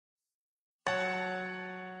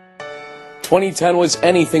2010 was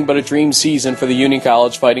anything but a dream season for the Union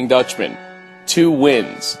College Fighting Dutchmen. 2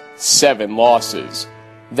 wins, 7 losses.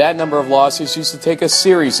 That number of losses used to take a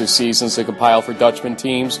series of seasons to compile for Dutchman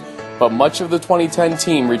teams, but much of the 2010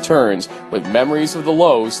 team returns with memories of the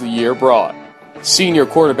lows the year brought. Senior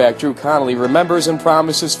quarterback Drew Connolly remembers and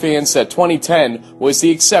promises fans that 2010 was the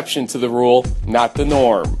exception to the rule, not the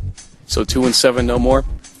norm. So 2-7 no more?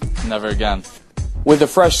 Never again. With a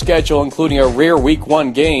fresh schedule, including a rare Week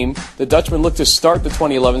 1 game, the Dutchmen look to start the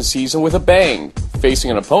 2011 season with a bang,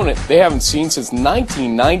 facing an opponent they haven't seen since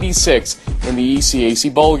 1996 in the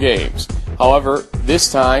ECAC Bowl games. However,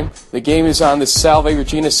 this time, the game is on the Salve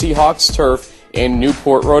Regina Seahawks turf in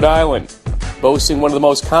Newport, Rhode Island. Boasting one of the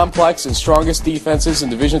most complex and strongest defenses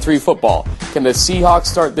in Division III football, can the Seahawks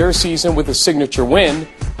start their season with a signature win,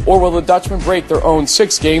 or will the Dutchmen break their own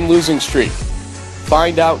 6-game losing streak?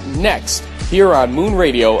 Find out next, here on Moon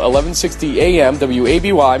Radio, 1160 AM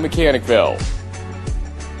WABY Mechanicville.